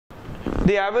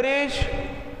The average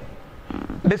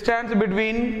distance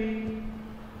between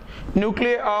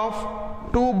nuclei of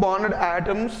two bonded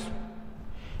atoms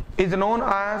is known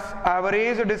as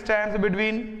average distance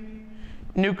between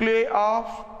nuclei of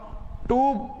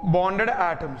two bonded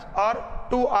atoms, or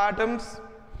two atoms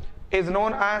is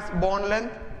known as bond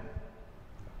length.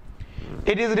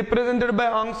 It is represented by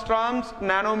angstroms,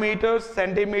 nanometers,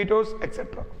 centimeters,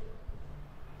 etc.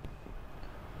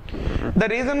 The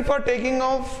reason for taking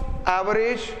of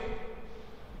average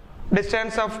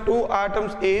distance of two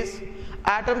atoms is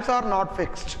atoms are not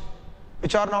fixed.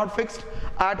 Which are not fixed?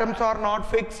 Atoms are not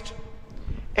fixed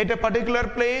at a particular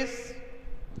place.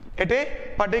 At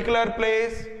a particular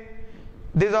place,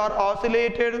 these are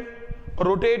oscillated,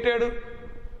 rotated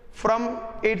from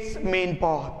its main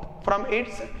path. From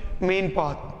its main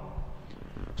path.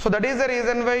 So that is the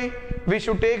reason why we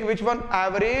should take which one?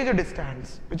 Average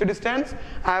distance. Which distance?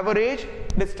 Average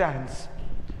distance.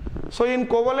 So in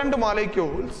covalent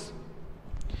molecules,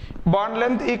 bond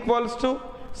length equals to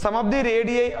sum of the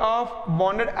radii of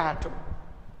bonded atom.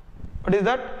 What is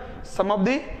that? Sum of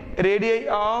the radii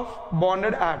of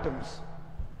bonded atoms.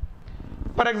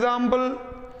 For example,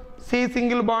 C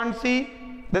single bond C,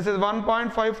 this is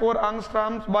 1.54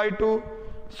 angstroms by 2,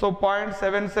 so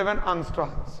 0.77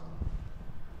 angstroms.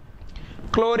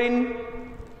 Chlorine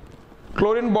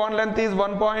bond length is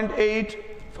 1.8,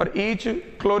 for each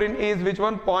chlorine is which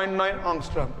one? 0.9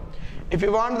 angstrom. If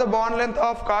you want the bond length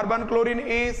of carbon chlorine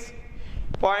is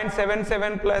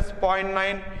 0.77 plus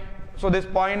 0.9, so this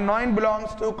 0.9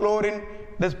 belongs to chlorine,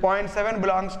 this 0.7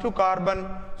 belongs to carbon,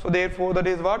 so therefore that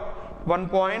is what?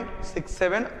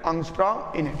 1.67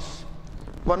 angstrom units.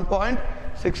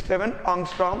 1.67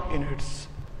 angstrom units.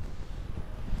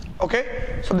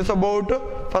 Okay, so this is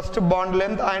about first bond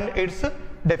length and its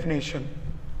definition.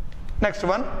 Next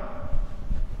one,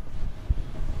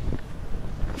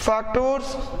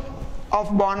 factors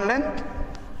of bond length.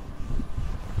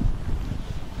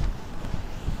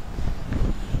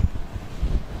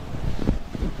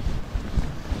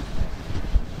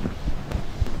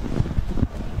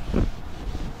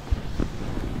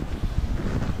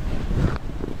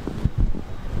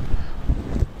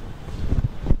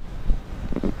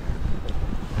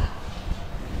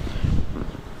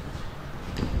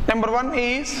 Number one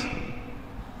is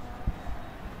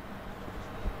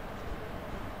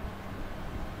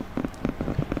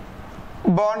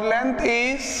bond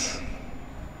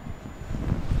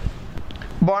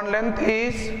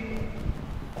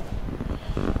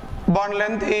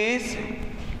length is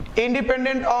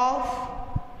independent of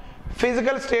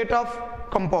physical state of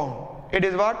compound. It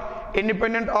is what?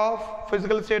 Independent of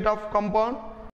physical state of compound.